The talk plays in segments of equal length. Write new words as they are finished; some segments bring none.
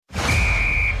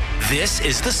This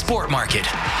is The Sport Market,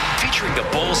 featuring the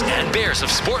bulls and bears of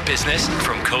sport business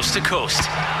from coast to coast.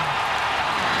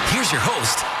 Here's your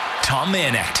host, Tom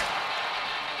Manet.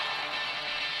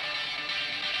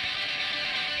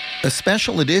 A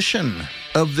special edition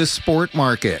of The Sport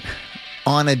Market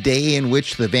on a day in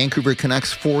which the Vancouver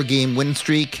Canucks 4-game win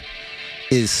streak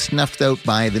is snuffed out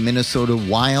by the Minnesota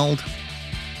Wild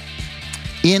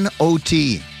in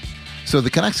OT. So the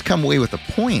Canucks come away with a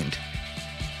point,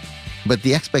 but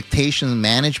the expectations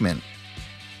management,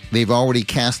 they've already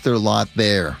cast their lot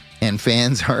there, and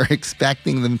fans are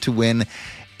expecting them to win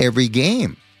every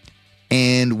game.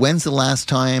 And when's the last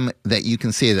time that you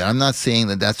can say that? I'm not saying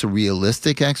that that's a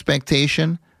realistic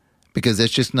expectation, because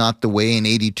that's just not the way an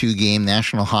 82-game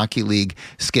National Hockey League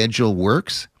schedule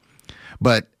works.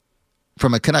 But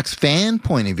from a Canucks fan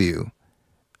point of view,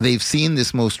 they've seen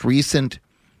this most recent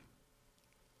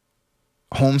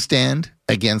homestand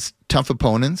against tough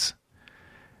opponents.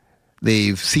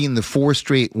 They've seen the 4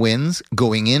 straight wins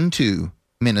going into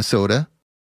Minnesota.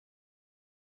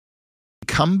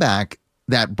 Comeback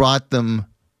that brought them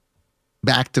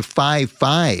back to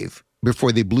 5-5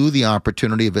 before they blew the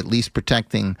opportunity of at least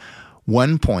protecting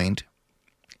 1 point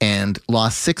and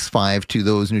lost 6-5 to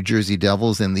those New Jersey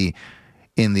Devils in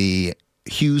the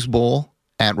Hughes Bowl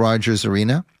at Rogers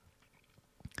Arena.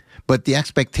 But the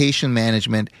expectation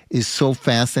management is so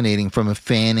fascinating from a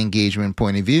fan engagement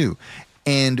point of view.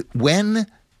 And when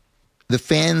the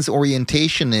fans'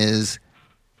 orientation is,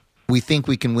 we think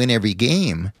we can win every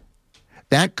game,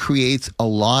 that creates a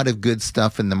lot of good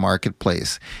stuff in the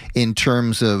marketplace in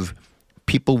terms of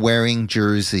people wearing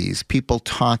jerseys, people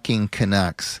talking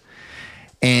Canucks.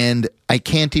 And I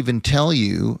can't even tell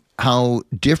you how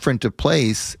different a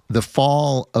place the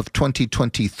fall of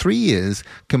 2023 is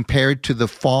compared to the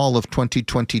fall of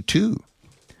 2022,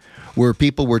 where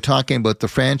people were talking about the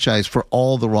franchise for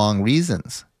all the wrong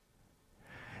reasons.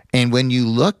 And when you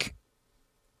look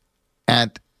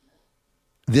at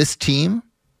this team,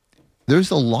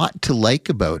 there's a lot to like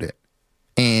about it.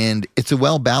 And it's a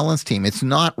well-balanced team. It's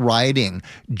not riding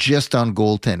just on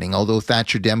goaltending, although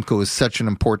Thatcher Demko is such an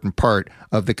important part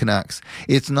of the Canucks.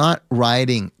 It's not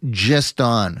riding just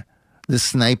on the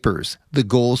snipers, the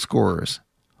goal scorers,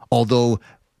 although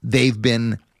they've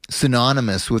been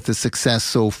synonymous with the success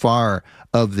so far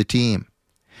of the team.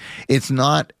 It's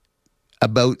not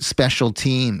about special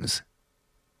teams,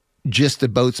 just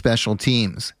about special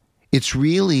teams. It's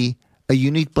really a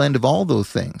unique blend of all those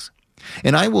things.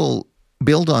 And I will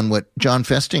build on what John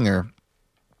Festinger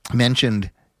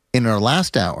mentioned in our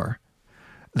last hour,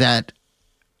 that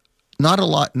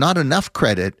not enough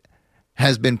credit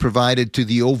has been provided to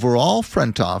the overall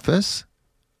front office,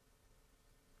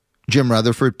 Jim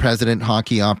Rutherford, President,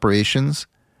 Hockey Operations,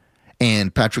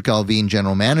 and Patrick Alvin,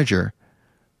 General Manager.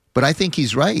 But I think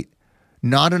he's right.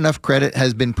 Not enough credit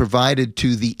has been provided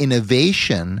to the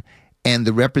innovation and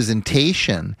the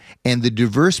representation and the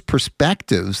diverse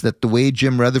perspectives that the way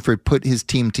Jim Rutherford put his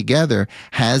team together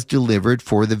has delivered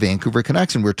for the Vancouver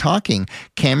Canucks. And we're talking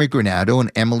Cammy Granato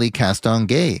and Emily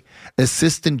Castonguay,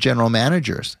 assistant general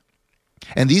managers.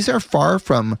 And these are far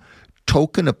from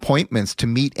token appointments to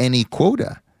meet any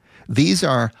quota. These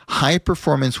are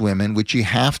high-performance women, which you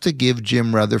have to give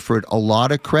Jim Rutherford a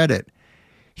lot of credit.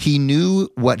 He knew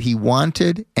what he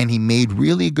wanted, and he made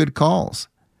really good calls.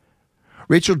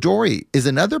 Rachel Dory is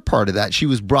another part of that. She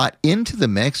was brought into the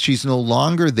mix. She's no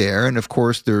longer there. And of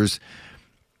course, there's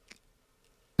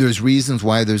reasons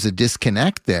why there's a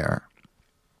disconnect there.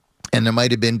 And there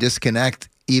might have been disconnect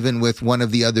even with one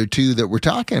of the other two that we're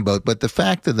talking about. But the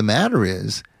fact of the matter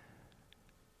is,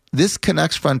 this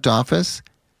Canucks front office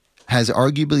has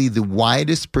arguably the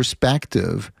widest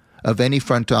perspective of any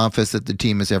front office that the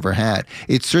team has ever had.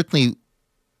 It's certainly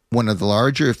one of the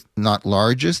larger, if not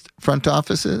largest, front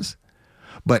offices.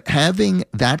 But having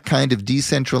that kind of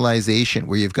decentralization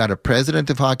where you've got a president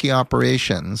of hockey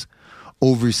operations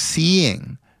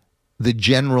overseeing the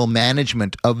general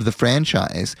management of the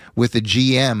franchise with a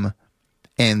GM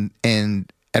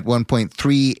and at one point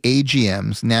 3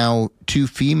 AGMs, now 2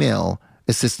 female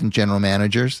assistant general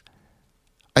managers,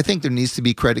 I think there needs to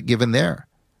be credit given there.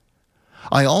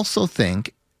 I also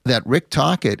think that Rick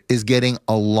Tocchet is getting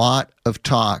a lot of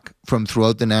talk from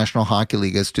throughout the National Hockey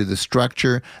League as to the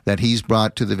structure that he's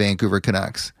brought to the Vancouver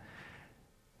Canucks.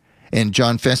 And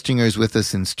John Festinger is with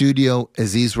us in studio,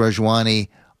 Aziz Rajwani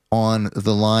on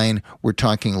the line. We're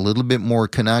talking a little bit more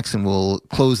Canucks, and we'll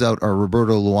close out our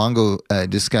Roberto Luongo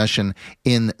discussion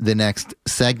in the next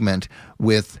segment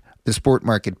with the Sport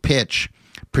Market Pitch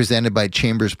presented by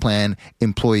Chambers Plan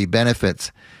Employee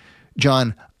Benefits.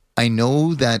 John, I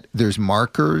know that there's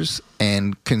markers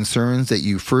and concerns that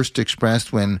you first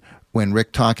expressed when when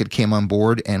Rick Tocchet came on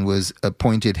board and was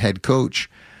appointed head coach.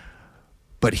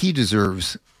 But he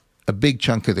deserves a big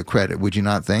chunk of the credit, would you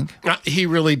not think? He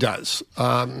really does.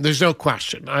 There's no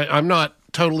question. I'm not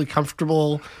totally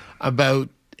comfortable about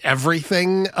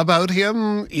everything about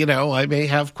him. I may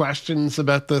have questions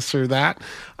about this or that.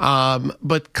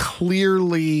 But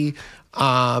clearly,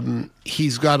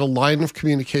 he's got a line of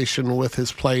communication with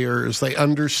his players. They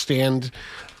understand.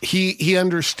 He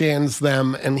understands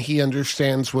them, and he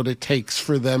understands what it takes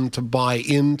for them to buy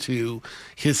into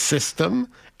his system,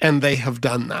 and they have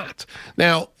done that.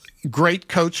 Now, great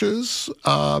coaches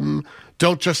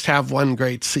don't just have one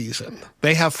great season.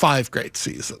 They have 5 great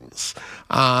seasons.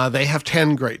 They have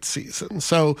 10 great seasons.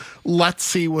 So let's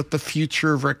see what the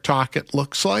future of Rick Tocchet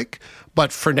looks like.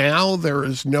 But for now, there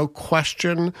is no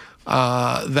question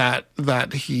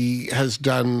that he has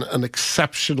done an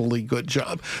exceptionally good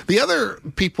job. The other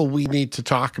people we need to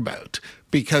talk about,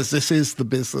 because this is the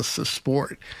business of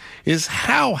sport, is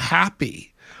how happy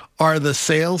are the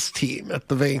sales team at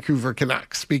the Vancouver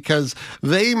Canucks, because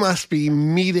they must be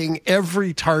meeting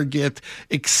every target,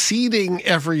 exceeding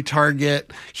every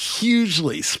target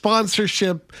hugely.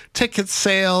 Sponsorship, ticket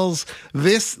sales,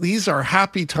 these are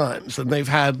happy times, and they've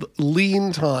had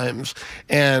lean times,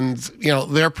 and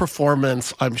their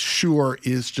performance, I'm sure,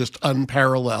 is just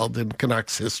unparalleled in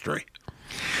Canucks history.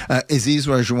 Aziz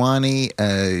Rajwani,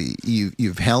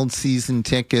 you've held season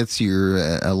tickets. You're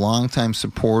a longtime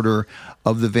supporter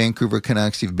of the Vancouver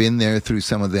Canucks. You've been there through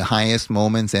some of the highest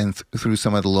moments and through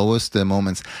some of the lowest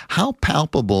moments. How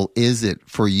palpable is it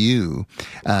for you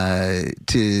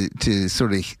to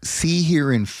sort of see,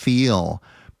 hear, and feel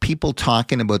people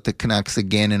talking about the Canucks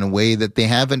again in a way that they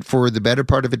haven't for the better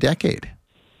part of a decade?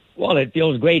 Well, it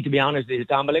feels great, to be honest with you,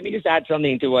 Tom. But let me just add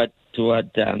something to what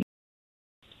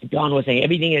John was saying.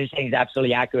 Everything he's saying is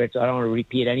absolutely accurate, so I don't want to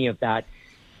repeat any of that.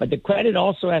 But the credit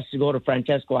also has to go to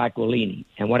Francesco Aquilini.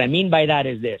 And what I mean by that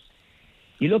is this.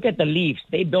 You look at the Leafs,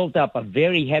 they built up a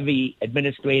very heavy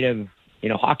administrative,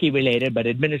 hockey-related, but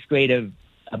administrative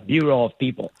bureau of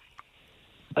people.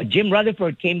 But Jim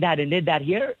Rutherford came that and did that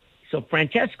here. So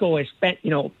Francesco has spent,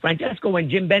 Francesco and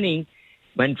Jim Benning,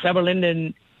 when Trevor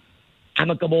Linden,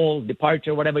 amicable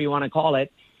departure, whatever you want to call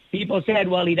it, people said,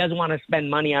 well, he doesn't want to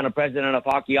spend money on a president of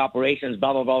hockey operations,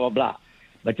 blah, blah, blah, blah, blah.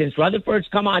 But since Rutherford's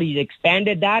come out, he's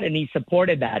expanded that and he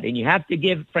supported that. And you have to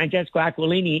give Francesco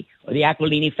Aquilini or the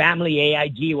Aquilini family,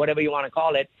 AIG, whatever you want to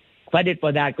call it, credit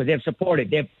for that, because they've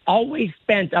supported. They've always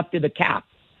spent up to the cap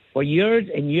for years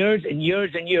and years and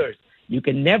years and years. You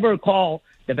can never call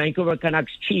the Vancouver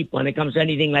Canucks cheap when it comes to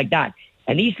anything like that.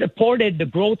 And he supported the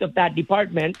growth of that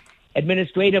department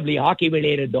administratively,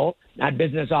 hockey-related though, not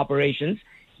business operations.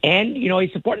 And,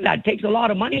 he supported that. It takes a lot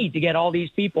of money to get all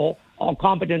these people, all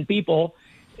competent people,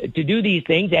 to do these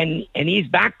things, and he's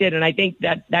backed it, and I think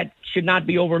that should not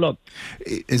be overlooked.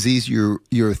 Aziz, you're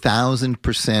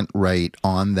 1,000% right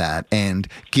on that, and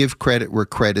give credit where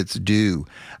credit's due.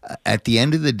 At the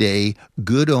end of the day,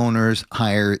 good owners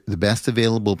hire the best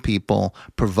available people,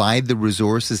 provide the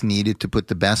resources needed to put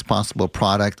the best possible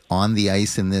product on the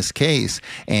ice in this case,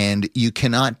 and you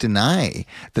cannot deny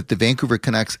that the Vancouver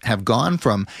Canucks have gone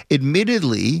from,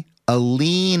 admittedly, a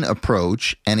lean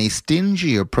approach and a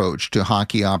stingy approach to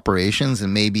hockey operations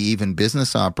and maybe even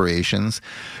business operations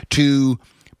to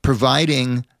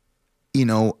providing,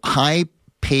 high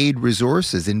paid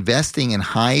resources, investing in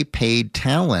high paid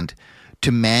talent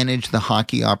to manage the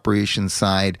hockey operations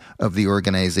side of the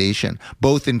organization,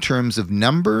 both in terms of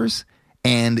numbers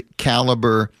and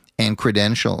caliber and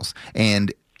credentials.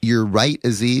 And you're right,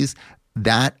 Aziz,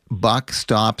 that buck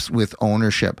stops with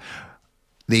ownership.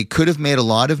 They could have made a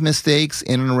lot of mistakes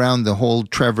in and around the whole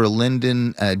Trevor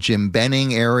Linden, Jim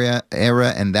Benning era,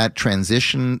 and that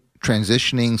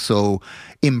transitioning so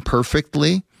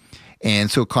imperfectly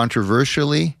and so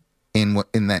controversially in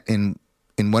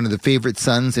one of the favorite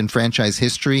sons in franchise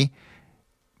history,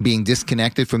 being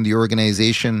disconnected from the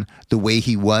organization the way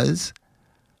he was.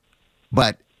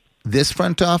 But this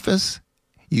front office,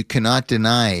 you cannot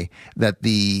deny that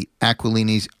the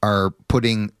Aquilinis are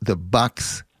putting the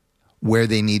bucks where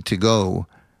they need to go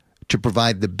to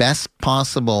provide the best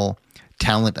possible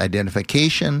talent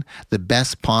identification, the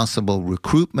best possible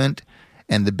recruitment,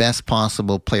 and the best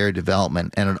possible player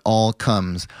development. And it all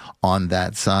comes on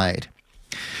that side.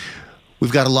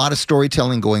 We've got a lot of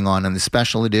storytelling going on in the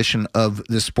special edition of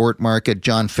The Sport Market.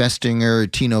 John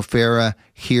Festinger, Tino Farah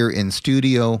here in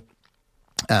studio.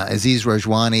 Aziz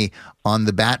Rajwani on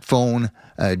the bat phone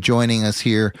joining us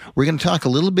here. We're going to talk a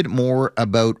little bit more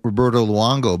about Roberto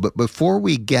Luongo, but before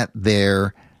we get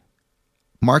there,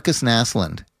 Marcus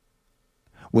Naslund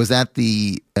was at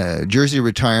the jersey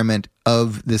retirement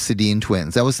of the Sedin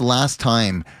twins. That was the last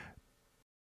time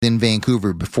in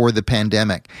Vancouver before the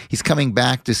pandemic. He's coming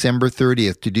back December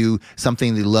 30th to do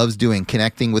something that he loves doing,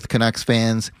 connecting with Canucks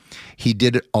fans. He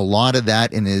did a lot of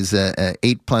that in his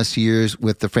 8+ years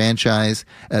with the franchise.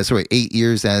 8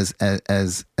 years as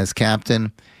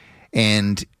captain.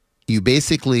 And you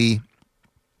basically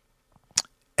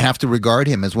have to regard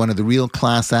him as one of the real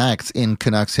class acts in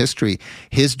Canucks history.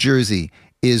 His jersey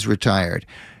is retired.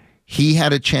 He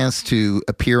had a chance to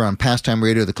appear on Pastime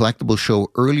Radio, the collectible show,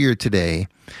 earlier today,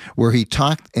 where he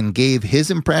talked and gave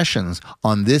his impressions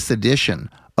on this edition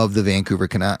of the Vancouver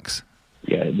Canucks.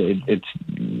 Yeah, it's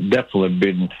definitely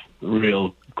been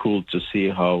real cool to see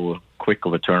how quick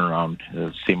of a turnaround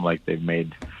it seemed like they've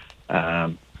made.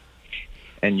 And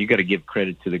you got to give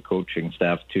credit to the coaching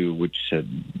staff, too, which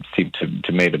seemed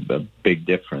to made a big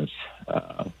difference.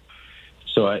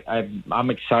 So I'm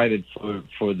excited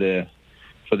for the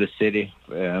city,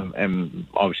 and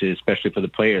obviously especially for the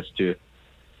players to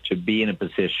be in a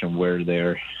position where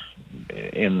they're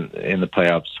in the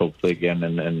playoffs hopefully again,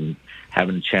 and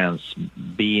having a chance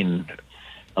being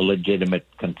a legitimate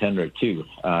contender too.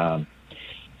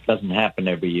 Doesn't happen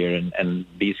every year, and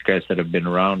these guys that have been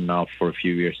around now for a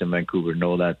few years in Vancouver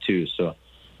know that too. So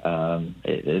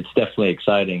it's definitely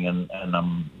exciting, and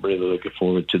I'm really looking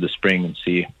forward to the spring and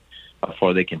see how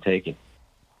far they can take it.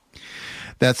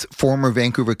 That's former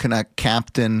Vancouver Canuck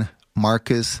captain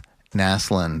Marcus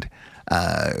Naslund.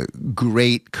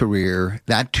 Great career.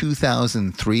 That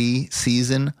 2003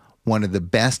 season, one of the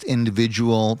best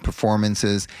individual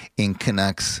performances in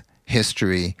Canucks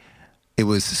history. It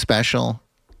was special.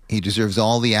 He deserves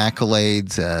all the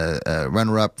accolades.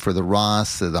 Runner-up for the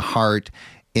Ross, the Hart,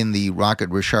 in the Rocket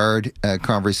Richard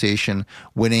conversation,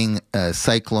 winning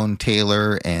Cyclone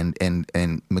Taylor and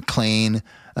McLean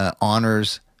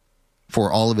honors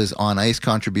for all of his on-ice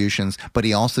contributions, but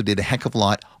he also did a heck of a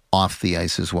lot off the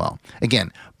ice as well.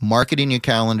 Again, mark it in your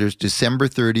calendars, December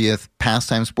 30th,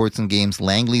 Pastime Sports and Games,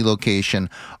 Langley location,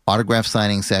 autograph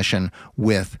signing session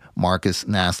with Marcus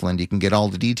Naslund. You can get all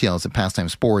the details at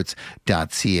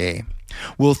pastimesports.ca.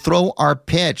 We'll throw our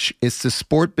pitch. It's the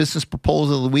Sport Business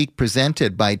Proposal of the Week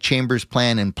presented by Chambers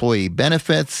Plan Employee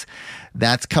Benefits.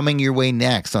 That's coming your way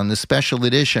next on the special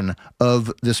edition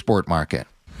of The Sport Market.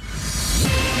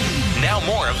 Now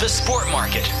more of the Sport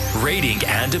Market, rating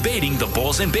and debating the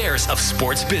Bulls and Bears of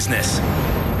sports business.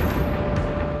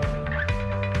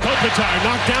 Kopitar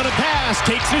knocked down a pass,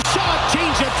 takes a shot,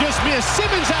 changeup just missed.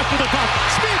 Simmons after the puck.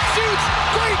 Smith shoots,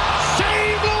 great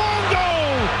save,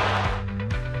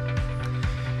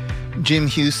 Luongo! Jim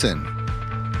Hewson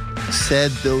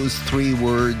said those three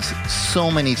words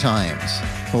so many times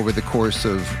over the course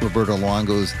of Roberto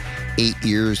Luongo's 8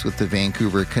 years with the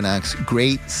Vancouver Canucks.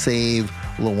 Great save,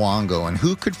 Luongo. And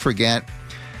who could forget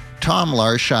Tom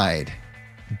Larscheid?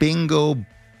 Bingo,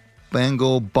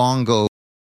 bango, bongo,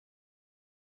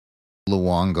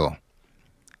 Luongo.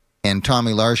 And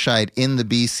Tommy Larscheid in the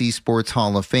BC Sports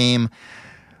Hall of Fame,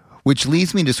 which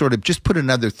leads me to sort of just put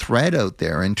another thread out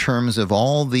there in terms of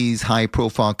all these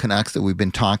high-profile Canucks that we've been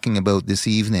talking about this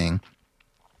evening,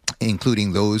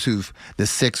 including the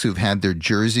 6 who've had their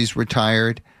jerseys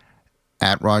retired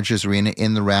at Rogers Arena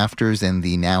in the rafters, and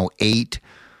the now 8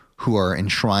 who are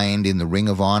enshrined in the Ring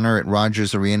of Honor at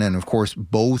Rogers Arena. And of course,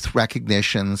 both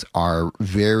recognitions are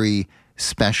very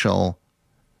special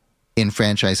in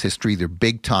franchise history. They're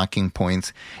big talking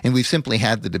points. And we've simply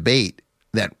had the debate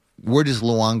that where does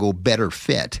Luongo better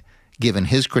fit given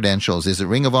his credentials? Is it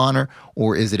Ring of Honor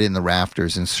or is it in the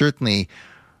rafters? And certainly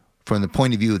from the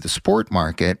point of view of the sport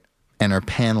market and our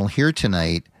panel here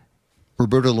tonight,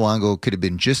 Roberto Luongo could have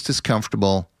been just as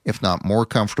comfortable, if not more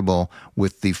comfortable,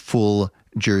 with the full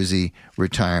jersey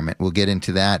retirement. We'll get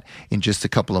into that in just a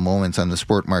couple of moments on the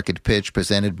Sport Market Pitch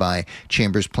presented by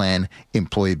Chambers Plan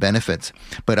Employee Benefits.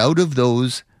 But out of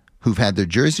those who've had their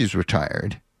jerseys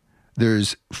retired,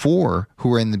 there's 4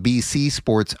 who are in the BC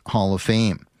Sports Hall of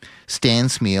Fame. Stan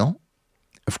Smeel,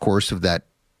 of course, of that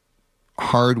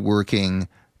hard-working,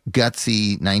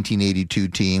 gutsy 1982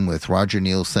 team with Roger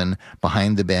Nielsen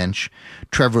behind the bench.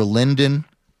 Trevor Linden,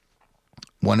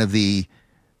 one of the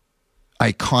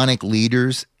iconic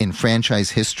leaders in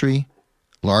franchise history,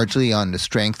 largely on the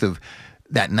strength of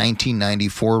that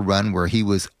 1994 run where he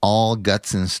was all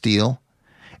guts and steel.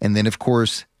 And then, of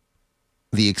course,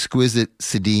 the exquisite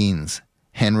Sedins,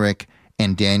 Henrik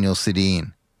and Daniel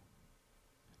Sedin,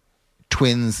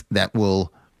 twins that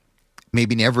will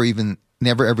maybe never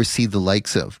ever see the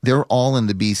likes of. They're all in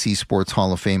the BC Sports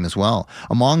Hall of Fame as well.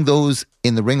 Among those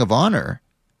in the Ring of Honor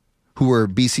who are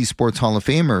BC Sports Hall of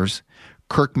Famers,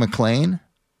 Kirk McLean,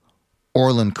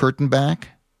 Orland Kurtenbach,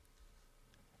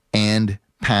 and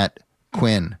Pat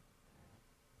Quinn.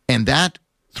 And that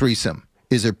threesome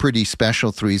is a pretty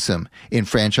special threesome in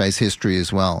franchise history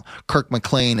as well. Kirk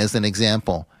McLean as an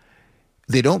example.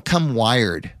 They don't come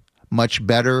wired, much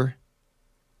better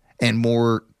and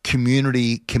more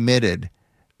community committed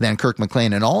than Kirk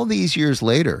McLean. And all these years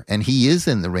later, and he is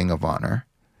in the Ring of Honor,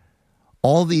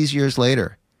 all these years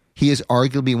later, he is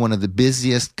arguably one of the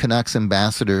busiest Canucks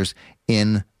ambassadors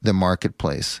in the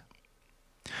marketplace.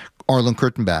 Arlen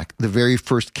Kurtenbach, the very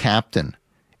first captain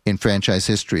in franchise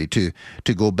history, to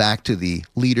go back to the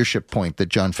leadership point that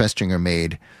John Festinger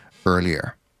made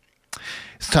earlier.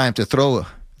 It's time to throw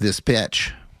this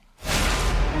pitch.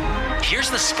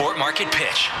 Here's the Sport Market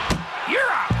Pitch. You're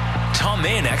up. Tom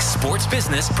Mayonek's Sports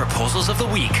Business Proposals of the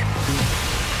Week.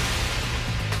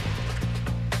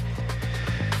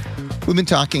 We've been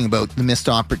talking about the missed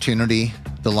opportunity,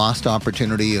 the lost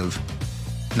opportunity of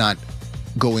not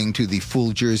going to the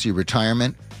full jersey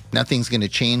retirement. Nothing's going to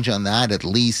change on that, at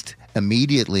least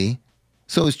immediately.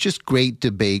 So it's just great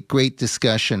debate, great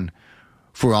discussion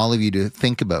for all of you to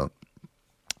think about.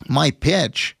 My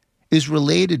pitch is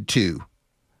related to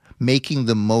making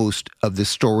the most of the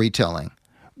storytelling.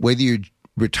 Whether you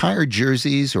retire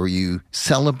jerseys or you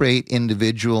celebrate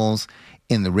individuals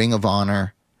in the Ring of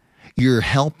Honor, you're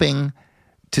helping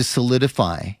to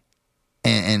solidify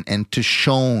and to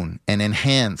shown and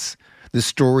enhance the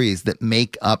stories that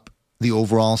make up the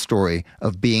overall story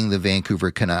of being the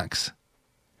Vancouver Canucks.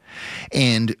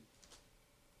 And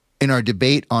in our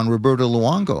debate on Roberto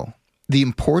Luongo, the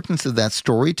importance of that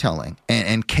storytelling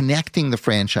and connecting the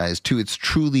franchise to its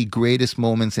truly greatest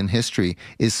moments in history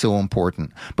is so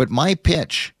important. But my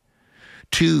pitch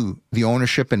to the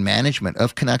ownership and management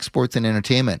of Canucks Sports and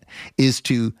Entertainment is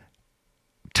to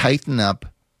tighten up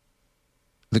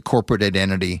the corporate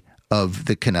identity of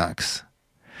the Canucks.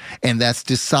 And that's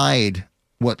decide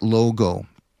what logo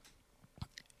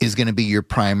is going to be your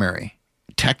primary.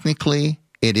 Technically,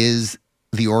 it is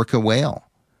the orca whale.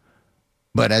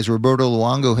 But as Roberto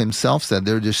Luongo himself said,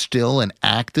 there's still an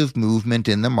active movement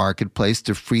in the marketplace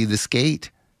to free the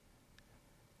skate.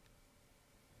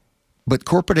 But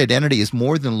corporate identity is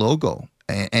more than logo.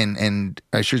 And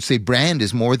I should say brand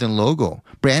is more than logo.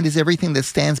 Brand is everything that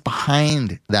stands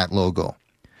behind that logo.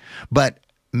 But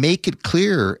make it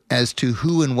clear as to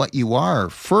who and what you are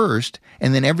first,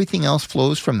 and then everything else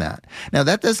flows from that. Now,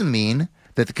 that doesn't mean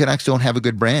that the Canucks don't have a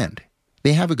good brand.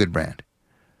 They have a good brand.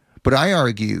 But I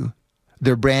argue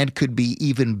their brand could be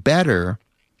even better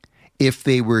if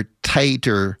they were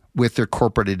tighter with their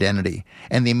corporate identity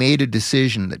and they made a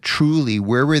decision that truly,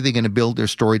 where were they going to build their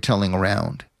storytelling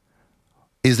around?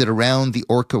 Is it around the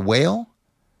orca whale?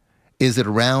 Is it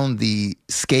around the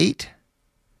skate?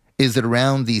 Is it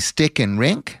around the stick and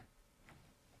rink?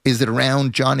 Is it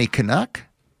around Johnny Canuck?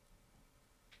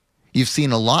 You've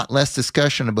seen a lot less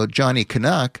discussion about Johnny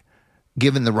Canuck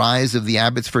given the rise of the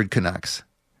Abbotsford Canucks.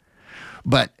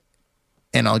 But,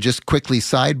 and I'll just quickly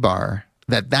sidebar,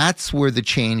 that's where the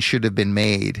change should have been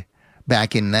made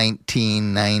back in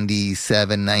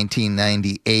 1997,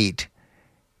 1998.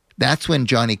 That's when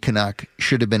Johnny Canuck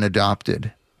should have been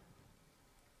adopted,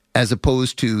 as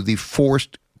opposed to the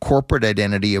forced corporate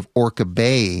identity of Orca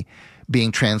Bay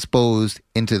being transposed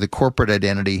into the corporate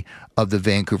identity of the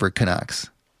Vancouver Canucks.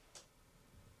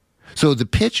 So the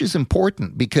pitch is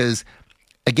important because,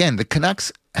 again, the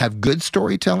Canucks have good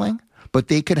storytelling, but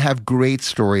they could have great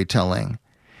storytelling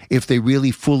if they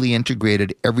really fully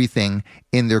integrated everything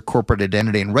in their corporate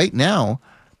identity. And right now,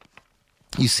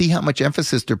 you see how much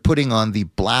emphasis they're putting on the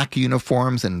black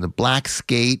uniforms and the black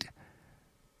skate.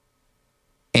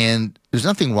 And there's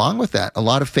nothing wrong with that. A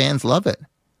lot of fans love it.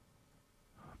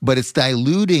 But it's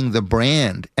diluting the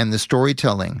brand and the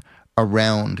storytelling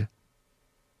around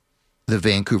the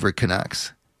Vancouver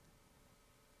Canucks.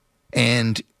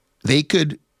 And they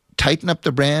could tighten up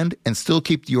the brand and still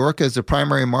keep the orca as the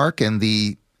primary mark and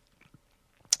the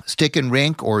stick and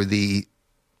rink or the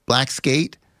black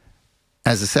skate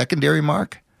as a secondary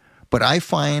mark. But I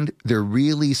find they're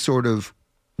really sort of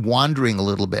wandering a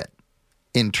little bit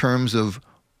in terms of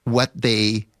what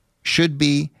they should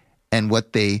be and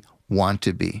what they want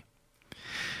to be.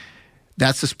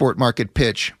 That's the Sport Market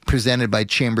Pitch presented by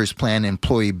Chambers Plan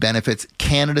Employee Benefits,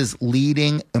 Canada's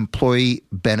leading employee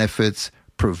benefits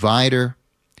provider.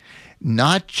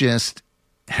 Not just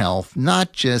health,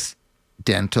 not just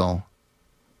dental,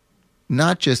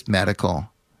 not just medical,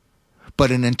 but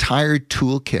an entire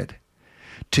toolkit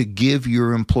to give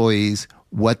your employees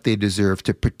what they deserve,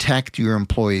 to protect your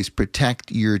employees,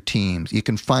 protect your teams. You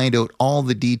can find out all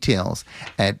the details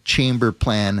at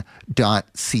chamberplan.ca.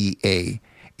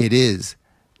 It is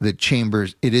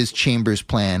Chambers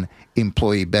Plan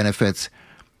Employee Benefits.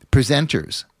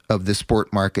 Presenters of the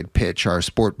Sport Market Pitch, our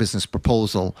sport business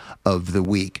proposal of the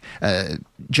week.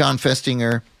 John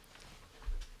Festinger,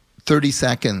 30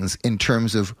 seconds in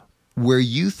terms of where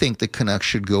you think the Canucks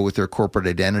should go with their corporate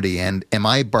identity, and am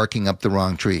I barking up the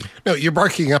wrong tree? No, you're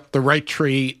barking up the right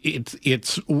tree.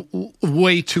 It's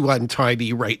way too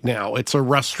untidy right now. It's a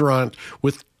restaurant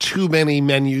with too many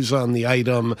menus on the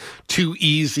item, too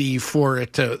easy for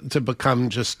it to become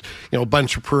just, a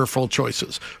bunch of peripheral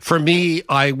choices. For me,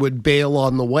 I would bail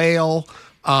on the whale.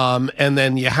 And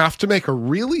then you have to make a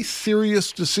really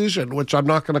serious decision, which I'm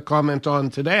not going to comment on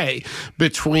today,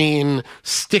 between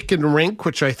stick and rink,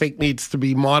 which I think needs to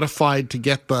be modified to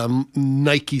get the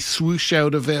Nike swoosh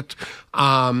out of it,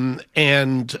 and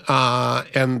the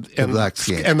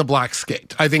black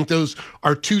skate. I think those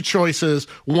are two choices.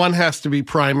 One has to be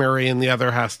primary and the other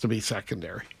has to be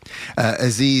secondary.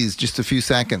 Aziz, just a few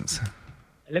seconds.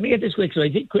 Let me get this quick. So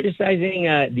is he criticizing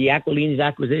the Aquilini's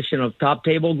acquisition of Top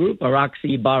Table Group,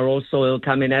 Araxi, Barroso, Il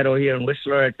Caminetto here in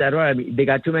Whistler, etc.? I mean, they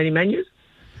got too many menus?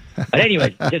 But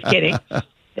anyway, just kidding.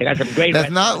 They got some great...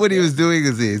 That's not what he was doing,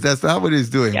 Aziz. That's not what he was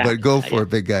doing. Yeah, but go for it,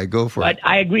 big guy. Go for it. But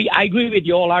I agree with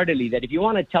you wholeheartedly that if you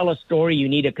want to tell a story, you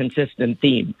need a consistent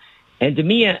theme. And to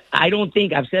me, I don't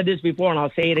think... I've said this before, and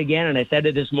I'll say it again, and I said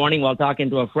it this morning while talking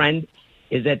to a friend,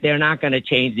 is that they're not going to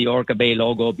change the Orca Bay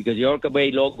logo because the Orca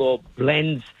Bay logo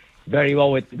blends very well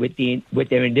with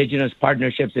their indigenous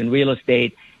partnerships in real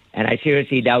estate, and I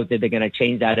seriously doubt that they're going to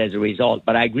change that as a result.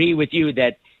 But I agree with you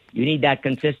that you need that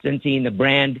consistency in the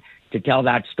brand to tell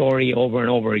that story over and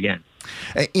over again.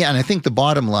 Yeah, and I think the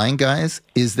bottom line, guys,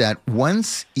 is that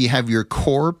once you have your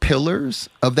core pillars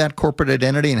of that corporate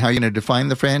identity and how you're going to define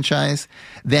the franchise,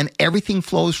 then everything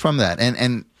flows from that.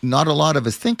 And not a lot of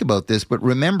us think about this, but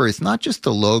remember, it's not just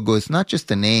the logo, it's not just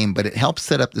the name, but it helps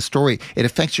set up the story. It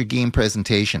affects your game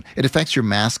presentation. It affects your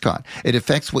mascot. It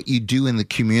affects what you do in the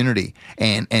community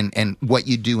and what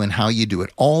you do and how you do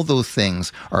it. All those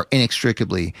things are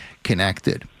inextricably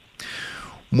connected.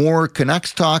 More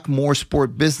Canucks talk, more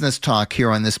sport business talk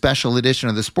here on this special edition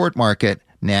of the Sport Market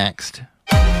next.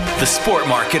 The Sport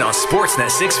Market on Sportsnet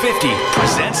 650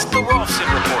 presents the Rolfson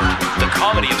Report, the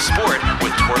comedy of sport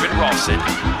with Torben Rolfson.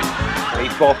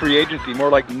 Baseball free agency, more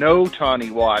like no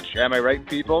Tawny watch. Am I right,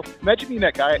 people? Imagine being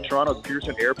that guy at Toronto's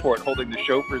Pearson Airport holding the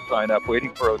chauffeur sign up,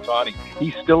 waiting for Ohtani.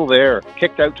 He's still there,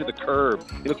 kicked out to the curb.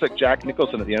 He looks like Jack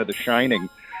Nicholson at the end of The Shining.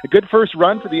 A good first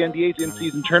run for the NBA's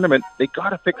in-season tournament. They got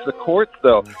to fix the courts,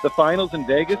 though. The finals in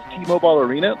Vegas, T-Mobile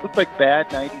Arena, looked like bad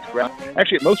 90s ground.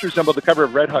 Actually, it most resembled the cover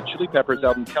of Red Hot Chili Peppers'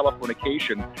 album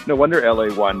Californication. No wonder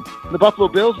LA won. And the Buffalo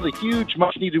Bills with a huge,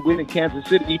 much-needed win in Kansas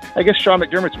City. I guess Sean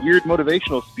McDermott's weird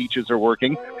motivational speeches are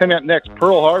working. Coming up next,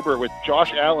 Pearl Harbor with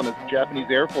Josh Allen as the Japanese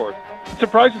Air Force.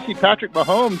 Surprised to see Patrick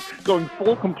Mahomes going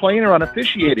full complainer on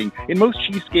officiating. In most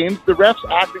Chiefs games, the refs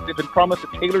act like they've been promised a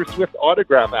Taylor Swift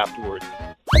autograph afterwards.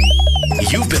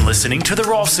 You've been listening to The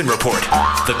Rolfson Report,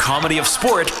 the comedy of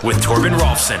sport with Torben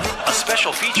Rolfson, a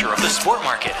special feature of the Sport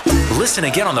Market. Listen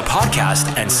again on the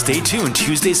podcast and stay tuned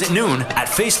Tuesdays at noon at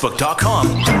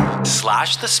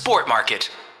facebook.com/The Sport Market.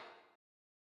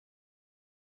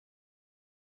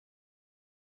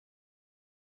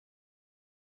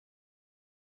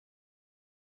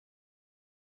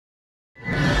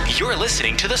 You're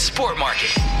listening to The Sport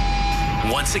Market.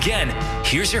 Once again,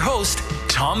 here's your host,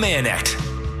 Tom Mayanet.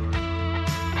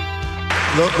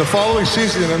 The following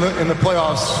season in the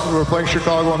playoffs, we were playing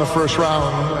Chicago in the first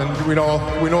round, and we know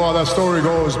how that story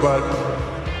goes. But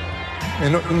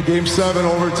in Game 7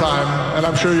 overtime, and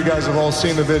I'm sure you guys have all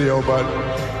seen the video, but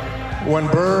when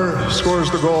Burr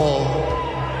scores the goal,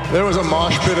 there was a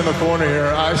mosh pit in the corner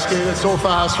here. I skated so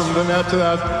fast from the net to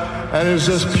that, and it was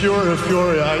just pure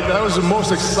fury. That was the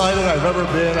most excited I've ever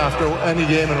been after any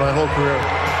game in my whole career.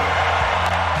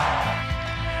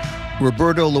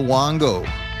 Roberto Luongo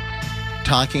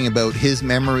talking about his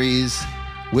memories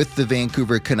with the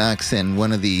Vancouver Canucks, and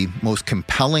one of the most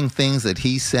compelling things that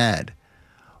he said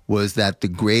was that the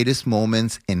greatest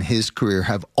moments in his career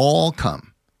have all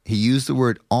come, he used the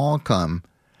word all come,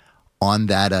 on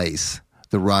that ice,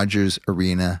 the Rogers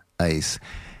Arena ice.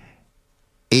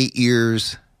 8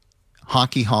 years,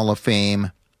 Hockey Hall of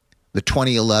Fame, the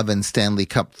 2011 Stanley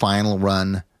Cup final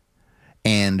run,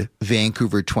 and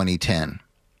Vancouver 2010.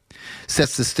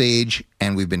 Sets the stage,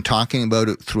 and we've been talking about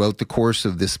it throughout the course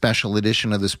of this special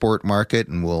edition of the Sport Market,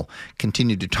 and we'll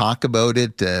continue to talk about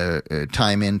it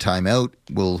time in, time out.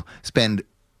 We'll spend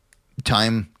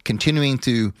time continuing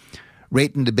to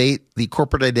rate and debate the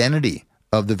corporate identity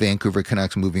of the Vancouver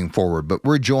Canucks moving forward. But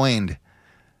we're joined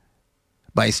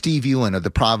by Steve Ewen of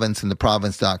The Province and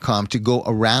theprovince.com to go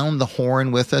around the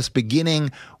horn with us, beginning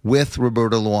with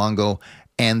Roberto Luongo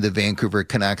and the Vancouver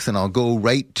Canucks. And I'll go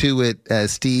right to it,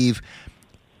 Steve.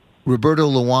 Roberto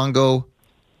Luongo,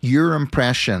 your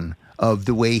impression of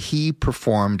the way he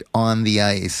performed on the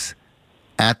ice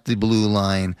at the blue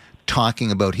line,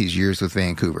 talking about his years with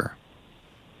Vancouver.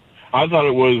 I thought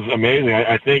it was amazing.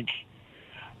 I think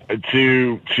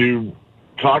to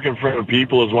talk in front of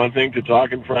people is one thing. To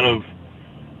talk in front of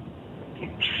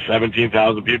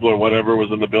 17,000 people or whatever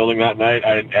was in the building that night,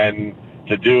 and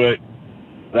to do it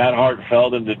that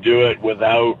heartfelt and to do it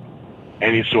without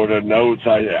any sort of notes,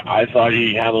 I thought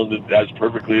he handled it as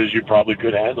perfectly as you probably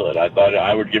could handle it. I thought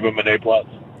I would give him an A+.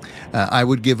 I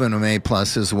would give him an A+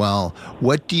 as well.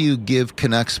 What do you give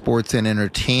Canucks Sports and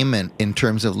Entertainment in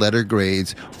terms of letter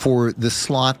grades for the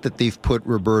slot that they've put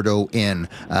Roberto in?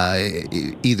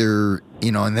 Either,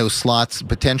 and those slots,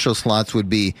 potential slots would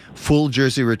be full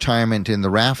jersey retirement in the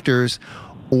rafters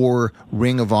or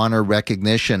Ring of Honor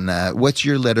recognition. What's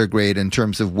your letter grade in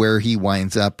terms of where he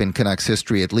winds up in Canucks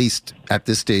history, at least at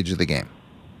this stage of the game?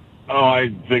 Oh, I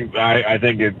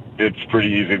think it's pretty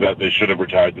easy that they should have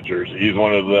retired the jersey. He's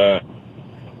one of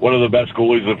the best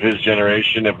goalies of his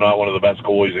generation, if not one of the best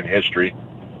goalies in history.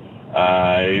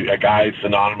 A guy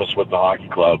synonymous with the hockey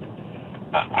club.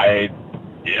 I'm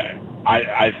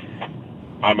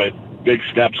a big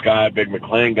Steps guy, big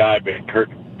McLean guy, big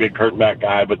Kurtenbach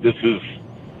guy, but this is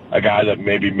a guy that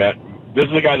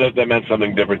that meant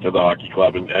something different to the hockey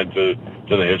club and to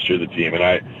the history of the team.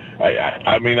 And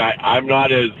I'm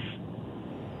not as.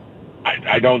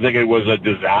 I don't think it was a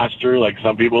disaster like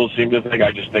some people seem to think.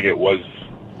 I just think it was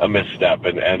a misstep,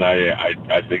 and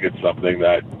I think it's something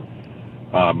that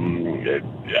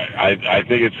I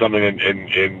think it's something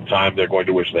in time they're going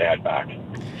to wish they had back.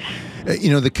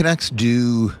 The Canucks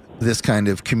do this kind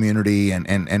of community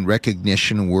and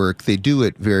recognition work. They do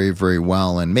it very, very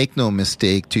well. And make no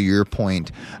mistake, to your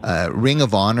point, Ring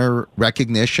of Honor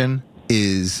recognition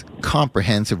is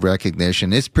comprehensive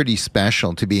recognition. It's pretty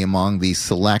special to be among the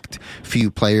select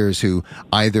few players who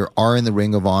either are in the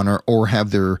Ring of Honor or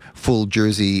have their full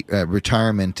jersey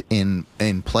retirement in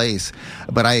place.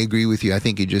 But I agree with you. I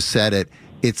think you just said it.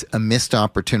 It's a missed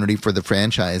opportunity for the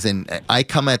franchise. And I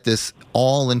come at this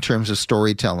all in terms of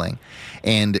storytelling.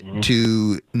 And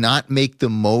to not make the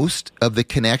most of the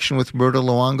connection with Roberto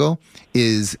Luongo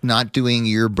is not doing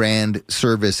your brand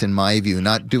service, in my view,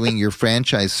 not doing your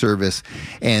franchise service.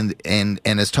 And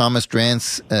as Thomas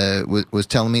Drance was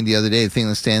telling me the other day, the thing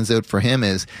that stands out for him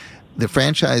is the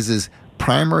franchise's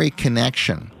primary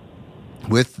connection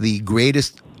with the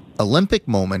greatest Olympic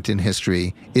moment in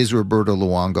history is Roberto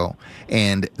Luongo.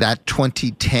 And that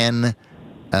 2010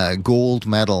 gold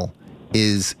medal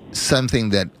is something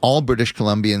that all British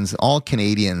Columbians, all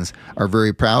Canadians are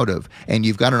very proud of. And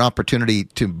you've got an opportunity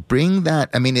to bring that.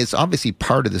 I mean, it's obviously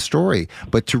part of the story,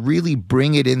 but to really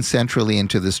bring it in centrally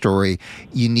into the story,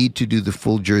 you need to do the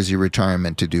full jersey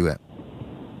retirement to do it.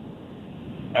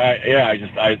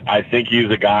 I think he's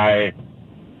a guy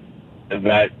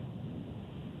that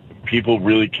people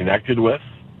really connected with.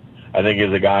 I think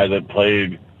he's a guy that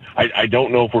played. I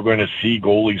don't know if we're going to see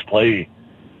goalies play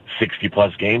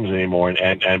 60-plus games anymore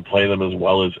and play them as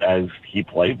well as he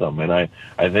played them. And I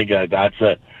think that's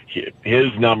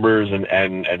his numbers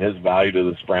and his value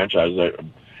to this franchise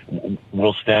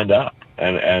will stand up.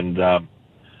 And I'm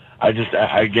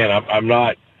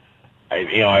not.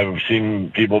 I've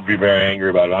seen people be very angry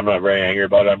about it. I'm not very angry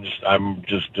about it. I'm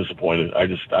just disappointed.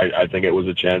 I think it was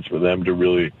a chance for them to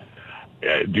really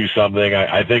do something.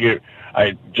 I think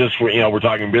we're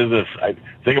talking business. I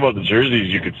think about the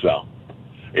jerseys you could sell.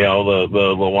 The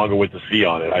Luongo with the C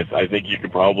on it. I think you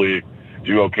could probably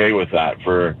do okay with that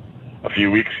for a few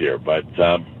weeks here. But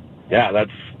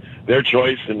that's their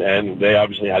choice, and they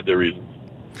obviously had their reasons.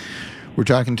 We're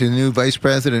talking to the new Vice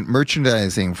President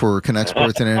Merchandising for Canucks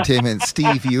Sports and Entertainment,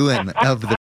 Steve Ewen of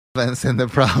the Province and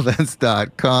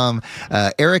theprovince.com.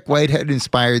 Eric Whitehead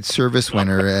Inspired Service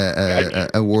Winner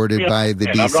awarded by the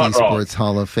BC Sports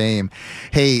Hall of Fame.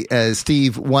 Hey,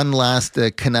 Steve, one last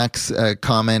Canucks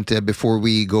comment before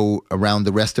we go around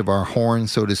the rest of our horn,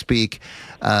 so to speak.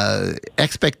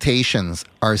 Expectations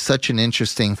are such an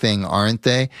interesting thing, aren't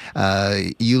they?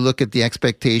 You look at the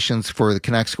expectations for the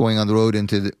Canucks going on the road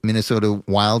into the Minnesota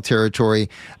Wild territory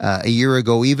a year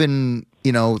ago, even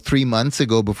 3 months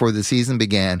ago before the season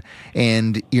began,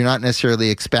 and you're not necessarily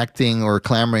expecting or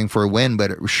clamoring for a win, but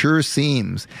it sure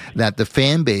seems that the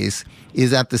fan base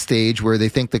is at the stage where they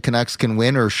think the Canucks can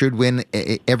win or should win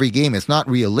every game. It's not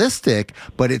realistic,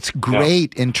 but it's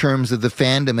great in terms of the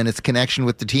fandom and its connection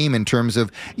with the team in terms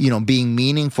of, being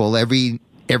meaningful every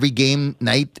game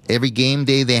night, every game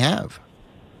day they have.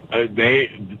 They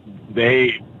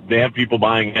have people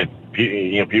buying in.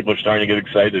 people are starting to get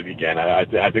excited again. I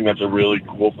think that's a really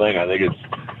cool thing. I think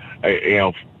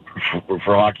it's,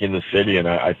 for hockey in the city, and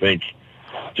I think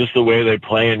just the way they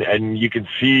play, and you can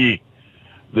see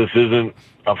this isn't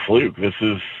a fluke. This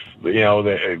is,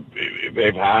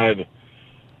 they've had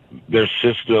their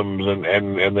systems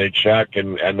and they check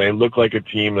and they look like a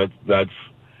team that's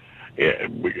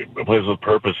plays with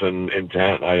purpose and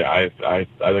intent. I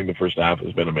think the first half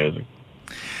has been amazing.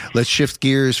 Let's shift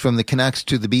gears from the Canucks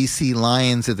to the BC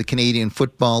Lions of the Canadian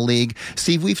Football League.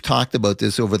 Steve, we've talked about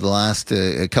this over the last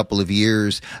couple of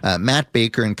years. Matt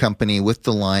Baker and company with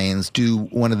the Lions do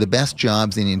one of the best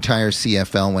jobs in the entire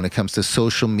CFL when it comes to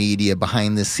social media,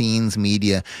 behind-the-scenes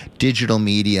media, digital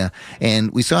media.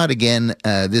 And we saw it again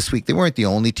this week. They weren't the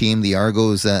only team. The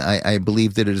Argos, I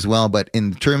believe, did it as well. But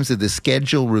in terms of the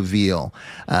schedule reveal,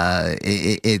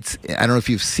 it's I don't know if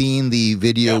you've seen the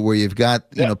video where you've got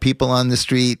people on the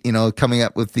street, coming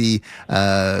up with the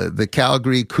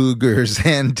Calgary Cougars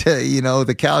and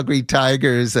the Calgary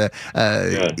Tigers. That's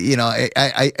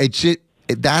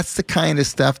the kind of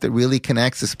stuff that really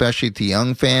connects, especially to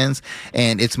young fans.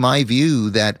 And it's my view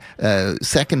that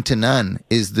second to none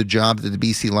is the job that the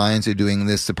BC Lions are doing in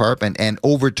this department. And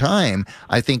over time,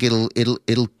 I think it'll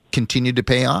continue to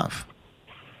pay off.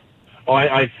 Oh,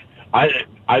 I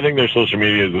think their social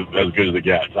media is as good as it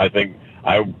gets. I think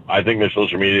their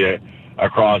social media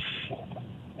across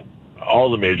all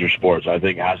the major sports, I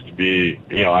think, has to be,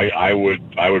 I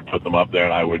would put them up there,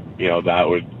 and I would, that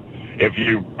would, if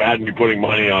you hadn't be putting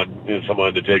money on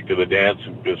someone to take to the dance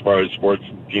as far as sports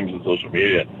teams and social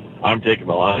media, I'm taking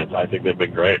the Lions. I think they've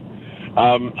been great.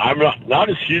 I'm not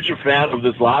as huge a fan of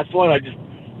this last one.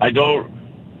 I don't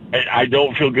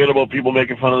feel good about people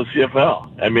making fun of the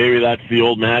CFL, and maybe that's the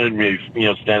old man in me,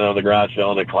 standing on the grass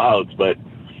yelling at clouds. But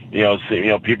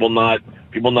people not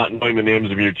knowing the names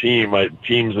of your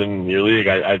teams in your league,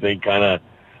 I think I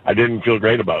didn't feel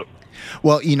great about.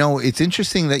 Well, it's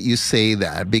interesting that you say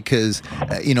that because,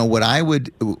 what I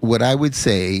would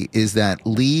say is that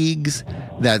leagues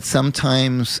that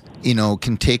sometimes,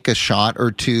 can take a shot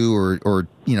or two or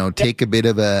take a bit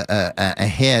of a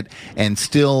hit and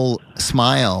still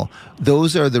smile,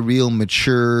 those are the real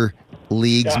mature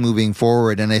leagues moving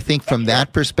forward. And I think from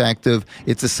that perspective,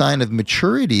 it's a sign of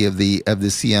maturity of the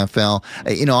CFL.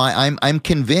 I'm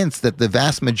convinced that the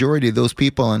vast majority of those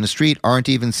people on the street aren't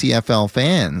even CFL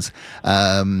fans.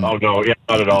 Oh no,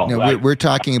 not at all. We're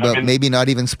talking about maybe not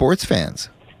even sports fans.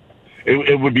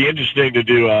 It would be interesting to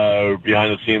do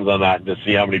behind the scenes on that to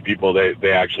see how many people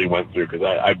they actually went through, because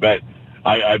I bet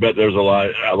there's a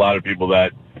lot of people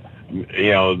that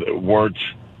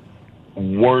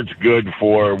weren't good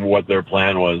for what their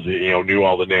plan was. Knew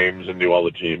all the names and knew all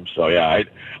the teams. So I'm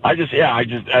a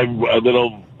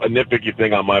nitpicky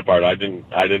thing on my part. I didn't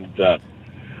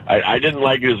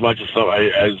like it as much as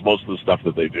most of the stuff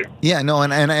that they do. Yeah, no,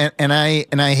 and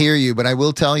I hear you, but I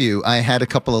will tell you, I had a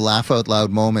couple of laugh out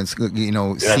loud moments.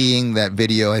 Seeing that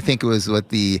video. I think it was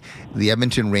the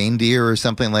Edmonton Reindeer or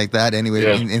something like that. Anyway,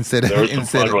 instead of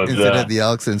the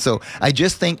Elks, and so I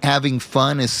just think having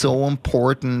fun is so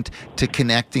important to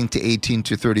connecting to 18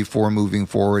 to 34 moving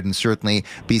forward, and certainly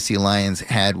BC Lions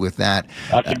had with that.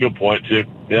 That's a good point too.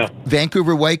 Yeah,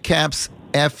 Vancouver Whitecaps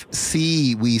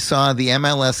FC, we saw the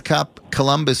MLS Cup.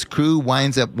 Columbus Crew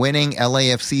winds up winning.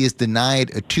 LAFC is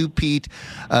denied a two-peat.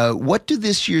 What do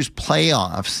this year's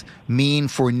playoffs mean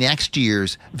for next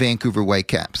year's Vancouver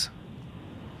Whitecaps?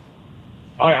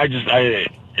 I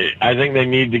think they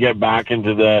need to get back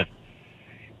into the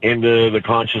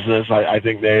consciousness. I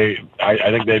think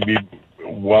they'd be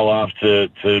well off to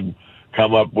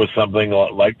come up with something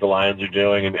like the Lions are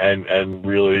doing and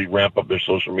really ramp up their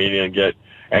social media and get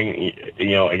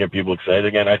people excited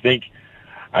again. I think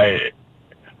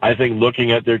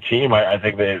looking at their team, I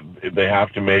think they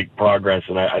have to make progress,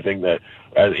 and I think that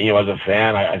as a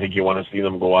fan, I think you want to see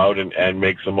them go out and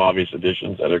make some obvious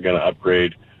additions that are going to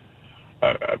upgrade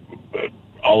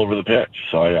all over the pitch.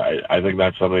 So I think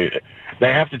that's something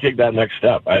they have to take that next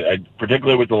step.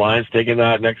 Particularly with the Lions taking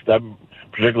that next step,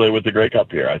 particularly with the Grey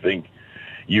Cup here, I think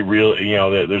there's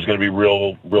going to be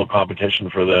real competition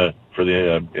for the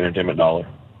entertainment dollar.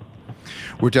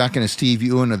 We're talking to Steve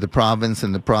Ewen of The Province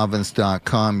and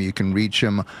theprovince.com. You can reach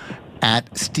him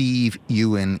at Steve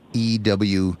Ewen,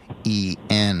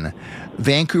 EWEN.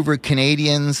 Vancouver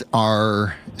Canadians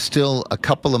are still a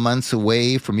couple of months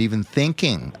away from even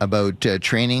thinking about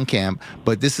training camp,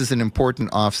 but this is an important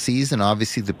off-season.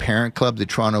 Obviously, the parent club, the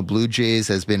Toronto Blue Jays,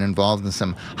 has been involved in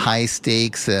some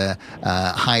high-stakes,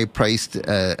 high-priced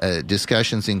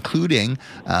discussions, including,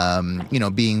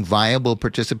 being viable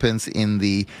participants in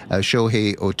the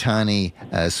Shohei Ohtani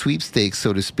sweepstakes,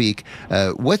 so to speak.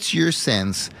 What's your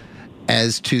sense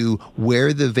as to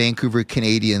where the Vancouver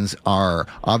Canadians are?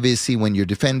 Obviously, when you're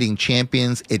defending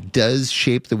champions, it does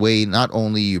shape the way not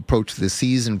only you approach the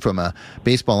season from a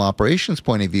baseball operations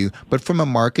point of view, but from a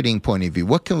marketing point of view.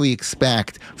 What can we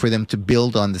expect for them to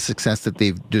build on the success that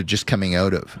they're just coming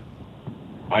out of?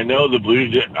 I know the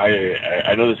Blues.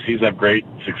 I know the Seas have great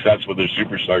success with their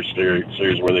Superstar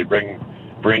series, where they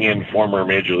bring in former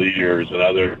major leaguers and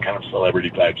other kind of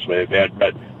celebrity types. They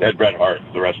had Bret Hart,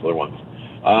 the wrestler ones.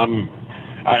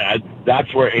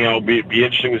 That's where be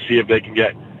interesting to see if they can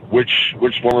get which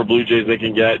former Blue Jays they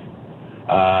can get.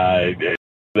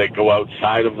 They go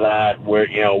outside of that. Where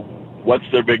what's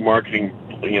their big marketing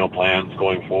plans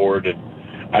going forward, and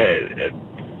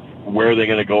where are they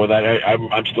going to go with that?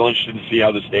 I'm still interested to see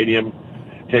how the stadium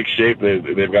takes shape.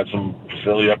 They've got some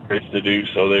facility upgrades to do,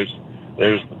 so there's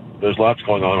lots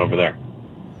going on over there.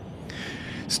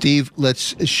 Steve,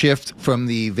 let's shift from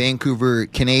the Vancouver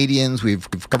Canadians. We've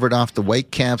covered off the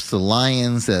Whitecaps, the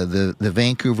Lions, the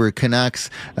Vancouver Canucks.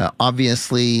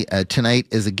 Obviously, tonight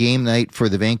is a game night for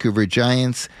the Vancouver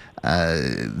Giants.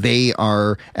 They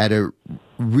are at a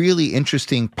really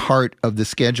interesting part of the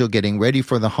schedule, getting ready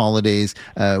for the holidays.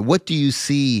 What do you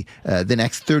see the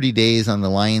next 30 days on the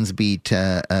Lions beat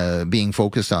being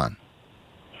focused on?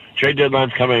 Trade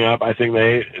deadline's coming up. I think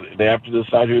they have to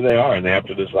decide who they are, and they have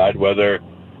to decide whether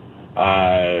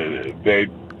they're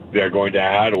going to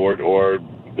add or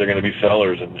they're going to be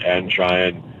sellers and try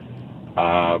and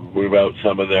move out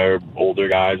some of their older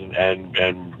guys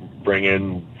and bring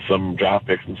in some draft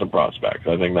picks and some prospects.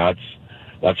 I think that's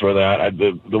where they're at.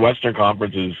 The Western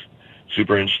Conference is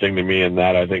super interesting to me in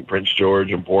that I think Prince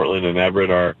George and Portland and Everett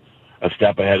are a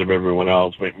step ahead of everyone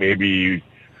else. Maybe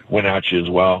Wenatchee as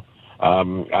well.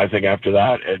 I think after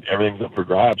that, everything's up for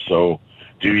grabs. So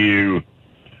do you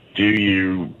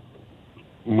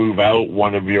move out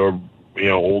one of your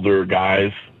older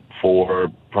guys for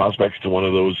prospects to one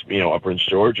of those a Prince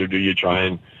George, or do you try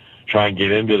and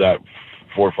get into that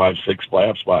 4, 5, 6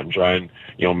 playoff spot and try and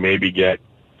maybe get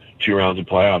 2 rounds of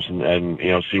playoffs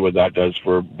and see what that does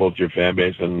for both your fan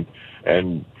base and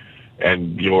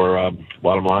your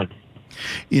bottom line?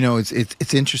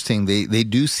 It's interesting. They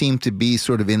do seem to be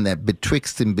sort of in that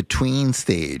betwixt and between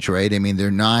stage, right? I mean,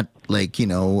 they're not like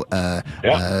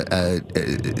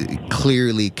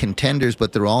clearly contenders,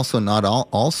 but they're also not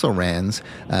also rans.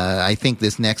 I think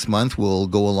this next month will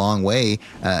go a long way.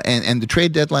 And the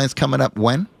trade deadline is coming up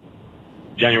when?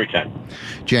 January 10th.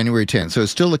 January 10th. So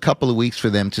it's still a couple of weeks for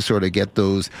them to sort of get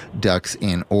those ducks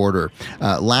in order.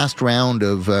 Last round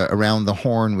of Around the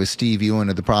Horn with Steve Ewen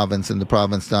of The Province and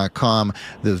theprovince.com.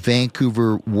 The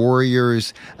Vancouver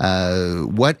Warriors.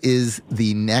 What is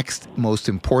the next most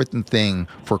important thing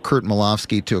for Kurt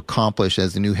Malofsky to accomplish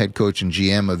as the new head coach and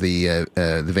GM of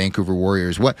the Vancouver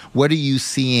Warriors? What are you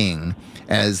seeing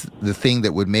as the thing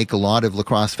that would make a lot of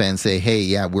lacrosse fans say, hey,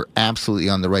 yeah, we're absolutely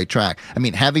on the right track? I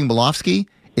mean, having Malofsky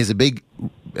is a big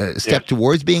step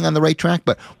towards being on the right track,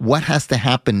 but what has to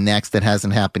happen next that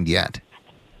hasn't happened yet?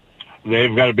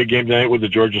 They've got a big game tonight with the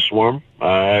Georgia Swarm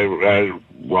at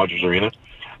Rogers Arena.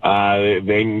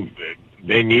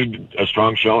 They need a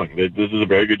strong showing. This is a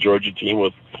very good Georgia team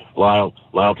with Lyle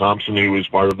Thompson, who was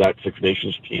part of that Six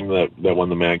Nations team that won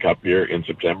the Mann Cup here in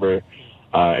September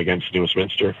against New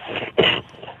Westminster.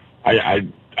 I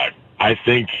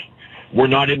think we're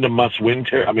not into must-win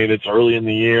territory. I mean, it's early in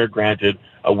the year. Granted,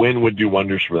 a win would do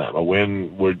wonders for them. A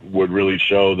win would really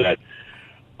show that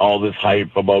all this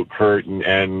hype about Kurt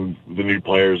and the new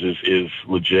players is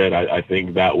legit. I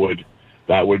think that would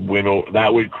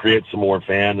create some more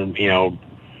fans, and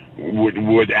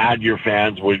would add your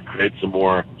fans, would create some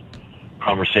more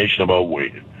conversation about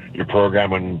your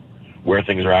program and where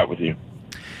things are at with you.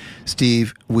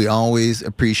 Steve, we always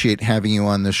appreciate having you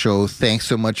on the show. Thanks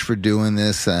so much for doing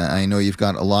this. I know you've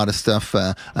got a lot of stuff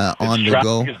on the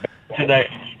go. Today,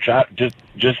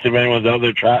 just if anyone's out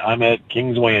there, I'm at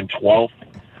Kingsway and 12th.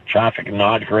 Traffic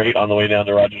not great on the way down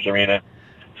to Rogers Arena,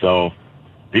 so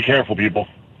be careful, people.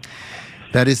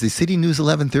 That is the City News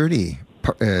 1130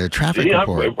 traffic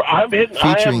report. I'm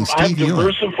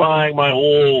diversifying my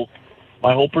whole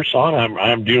persona.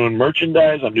 I'm doing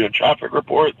merchandise. I'm doing traffic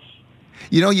reports.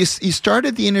 You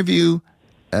started the interview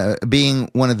being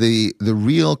one of the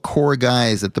real core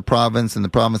guys at the Province and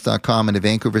theprovince.com and the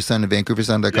Vancouver Sun and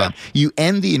vancouversun.com. Yeah. You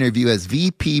end the interview as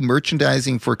VP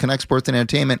Merchandising for Canucks Sports and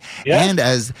Entertainment and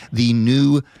as the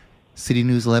new City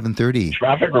News 1130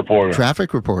 Traffic reporter.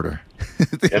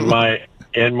 in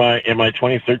my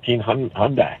 2013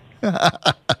 Hyundai.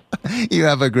 You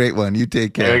have a great one. You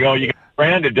take care. There you go. You got to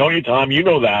brand it, don't you, Tom? You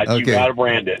know that. Okay. You got to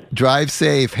brand it. Drive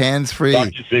safe, hands-free. Talk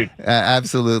to you soon.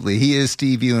 Absolutely. He is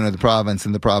Steve Ewen of The Province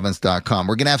and theprovince.com.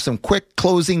 We're going to have some quick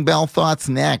closing bell thoughts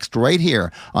next, right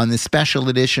here on this special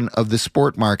edition of The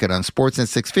Sport Market on Sportsnet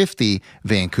 650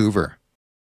 Vancouver.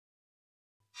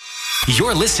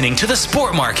 You're listening to The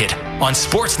Sport Market on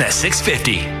Sportsnet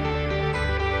 650.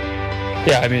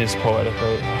 Yeah, I mean, it's poetic,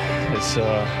 right? It's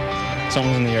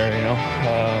something's in the air, you know.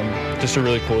 Just a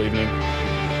really cool evening.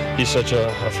 He's such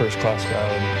a first-class guy,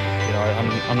 and you know,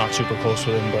 I'm not super close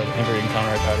with him, but every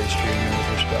encounter I've had, he's treated me with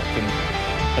respect, and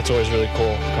that's always really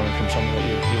cool coming from someone that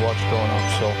you watched growing up.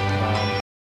 So,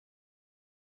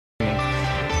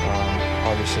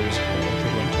 obviously, it was a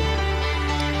good win.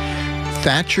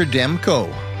 Thatcher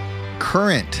Demko,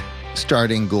 current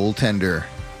starting goaltender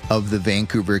of the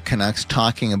Vancouver Canucks,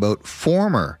 talking about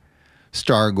former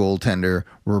star goaltender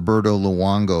Roberto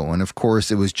Luongo. And of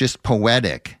course, it was just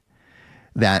poetic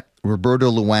that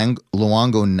Roberto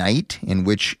Luongo night, in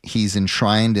which he's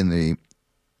enshrined in the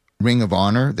Ring of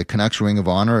Honor, the Canucks Ring of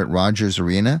Honor at Rogers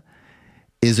Arena,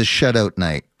 is a shutout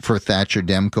night for Thatcher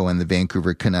Demko and the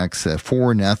Vancouver Canucks,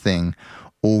 4-0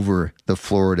 over the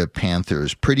Florida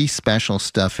Panthers. Pretty special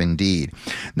stuff indeed.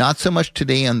 Not so much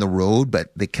today on the road,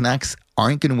 but the Canucks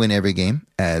aren't going to win every game.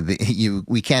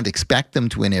 We can't expect them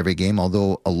to win every game,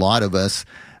 although a lot of us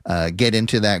get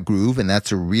into that groove, and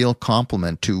that's a real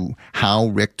compliment to how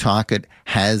Rick Tocchet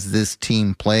has this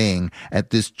team playing at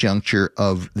this juncture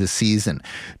of the season.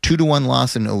 2-1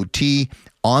 loss in OT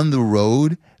on the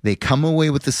road. They come away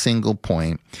with a single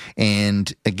point.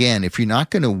 And again, if you're not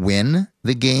going to win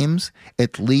the games,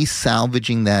 at least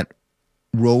salvaging that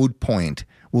road point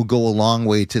will go a long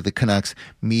way to the Canucks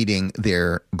meeting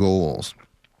their goals.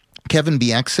 Kevin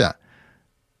Bieksa,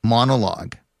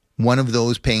 monologue, one of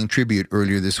those paying tribute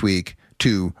earlier this week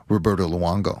to Roberto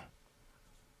Luongo.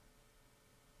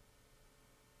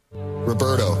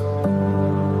 Roberto,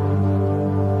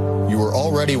 you were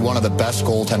already one of the best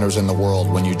goaltenders in the world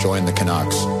when you joined the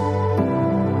Canucks.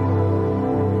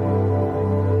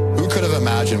 Who could have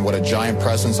imagined what a giant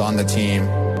presence on the team,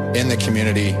 in the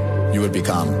community, you would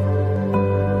become?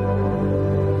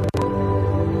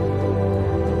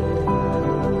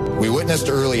 We witnessed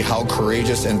early how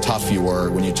courageous and tough you were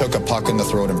when you took a puck in the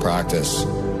throat in practice.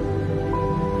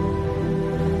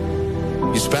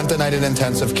 You spent the night in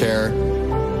intensive care,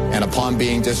 and upon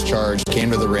being discharged,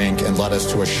 came to the rink and led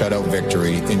us to a shutout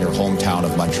victory in your hometown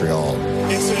of Montreal.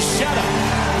 It's a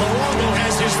shutout. Luongo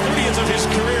has his 30th of his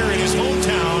career in his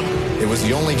hometown. It was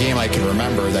the only game I can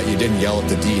remember that you didn't yell at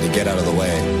the D to get out of the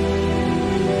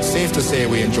way. Safe to say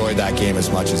we enjoyed that game as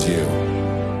much as you.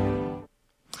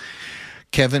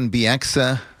 Kevin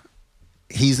Bieksa,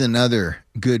 he's another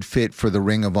good fit for the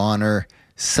Ring of Honor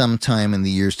sometime in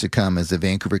the years to come as the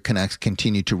Vancouver Canucks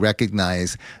continue to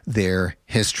recognize their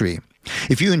history.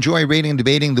 If you enjoy rating and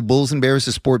debating the Bulls and Bears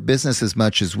of sport business as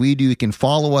much as we do, you can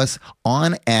follow us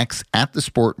on X at The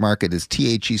Sport Market as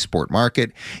THE Sport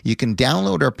Market. You can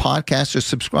download our podcast or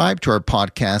subscribe to our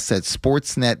podcast at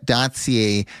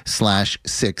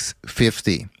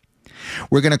sportsnet.ca/650.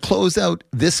 We're going to close out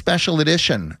this special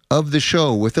edition of the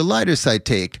show with a lighter side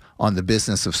take on the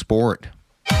business of sport.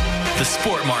 The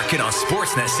Sport Market on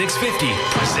Sportsnet 650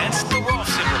 presents The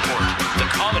Rolfson Report, the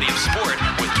comedy of sport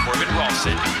with Torben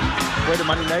Rolfson. Way to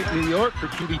Monday night in New York for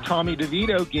QB Tommy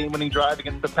DeVito, game-winning drive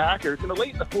against the Packers. And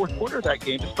late in the fourth quarter of that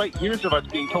game, despite years of us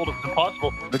being told it was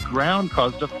impossible, the ground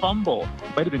caused a fumble.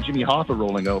 It might have been Jimmy Hoffa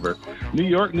rolling over. New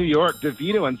York,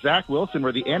 DeVito and Zach Wilson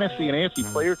were the NFC and AFC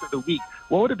Players of the Week.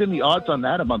 What would have been the odds on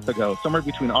that a month ago? Somewhere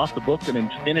between off the books and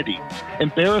infinity.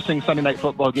 Embarrassing Sunday night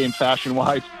football game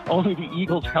fashion-wise. Only the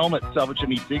Eagles' helmet salvaged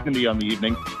any dignity on the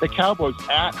evening. The Cowboys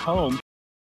at home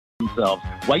themselves.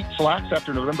 White slacks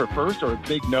after November 1st are a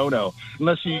big no-no,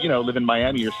 unless you live in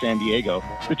Miami or San Diego.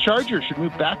 The Chargers should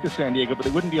move back to San Diego, but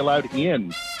they wouldn't be allowed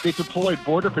in. They deployed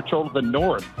Border Patrol to the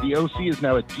north. The OC is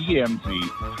now a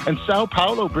DMZ. And Sao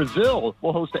Paulo, Brazil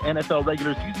will host an NFL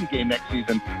regular season game next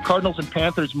season. Cardinals and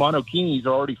Panthers monokinis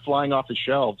are already flying off the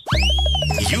shelves.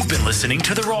 You've been listening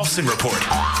to The Rolfson Report,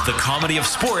 the comedy of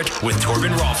sport with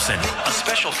Torben Rolfson, a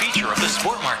special feature of The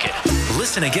Sport Market.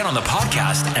 Listen again on the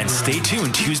podcast and stay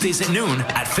tuned Tuesdays at noon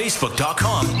at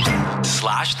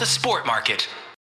facebook.com/The Sport Market.